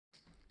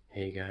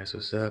Hey guys,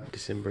 what's up?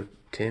 December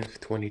 10th,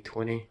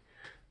 2020.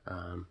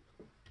 Um,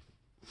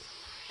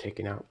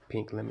 Taking out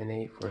pink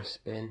lemonade for a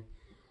spin.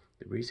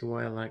 The reason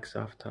why I like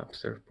soft top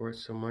surfboards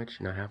so much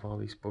and I have all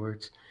these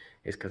boards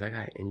is because I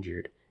got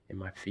injured in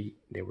my feet.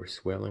 They were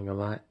swelling a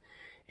lot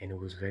and it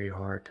was very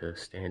hard to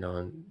stand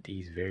on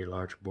these very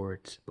large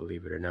boards,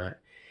 believe it or not.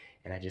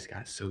 And I just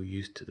got so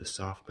used to the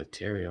soft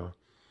material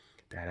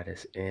that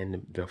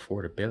and the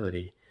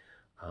affordability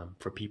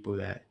for people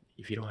that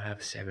if you don't have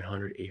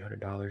 $700,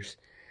 $800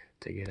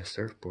 to get a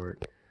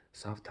surfboard,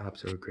 soft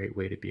tops are a great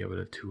way to be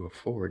able to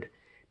afford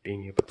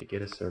being able to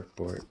get a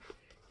surfboard.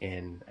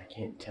 And I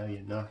can't tell you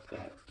enough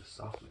that the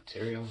soft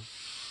material,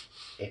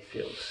 it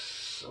feels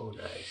so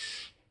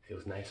nice. It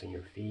feels nice on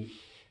your feet,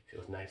 it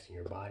feels nice on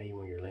your body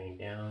when you're laying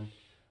down.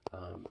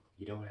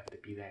 You don't have to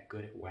be that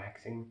good at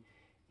waxing,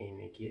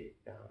 and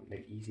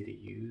they're easy to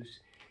use,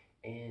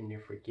 and they're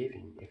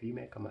forgiving. If you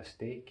make a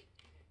mistake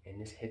and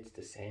this hits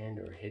the sand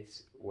or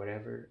hits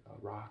whatever,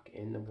 a rock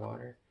in the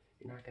water,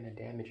 you're not going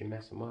to damage and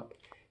mess them up.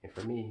 And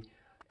for me,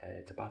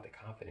 it's about the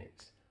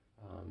confidence.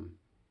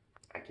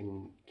 I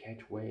can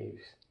catch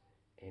waves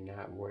and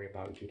not worry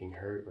about getting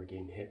hurt or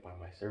getting hit by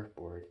my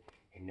surfboard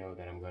and know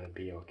that I'm going to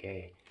be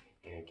okay.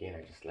 And again,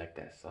 I just like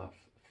that soft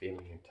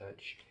feeling and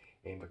touch.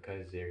 And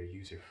because they're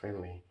user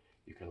friendly,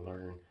 you can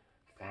learn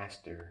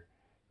faster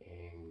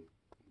and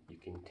you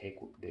can take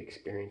the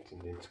experience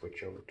and then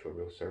switch over to a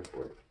real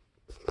surfboard.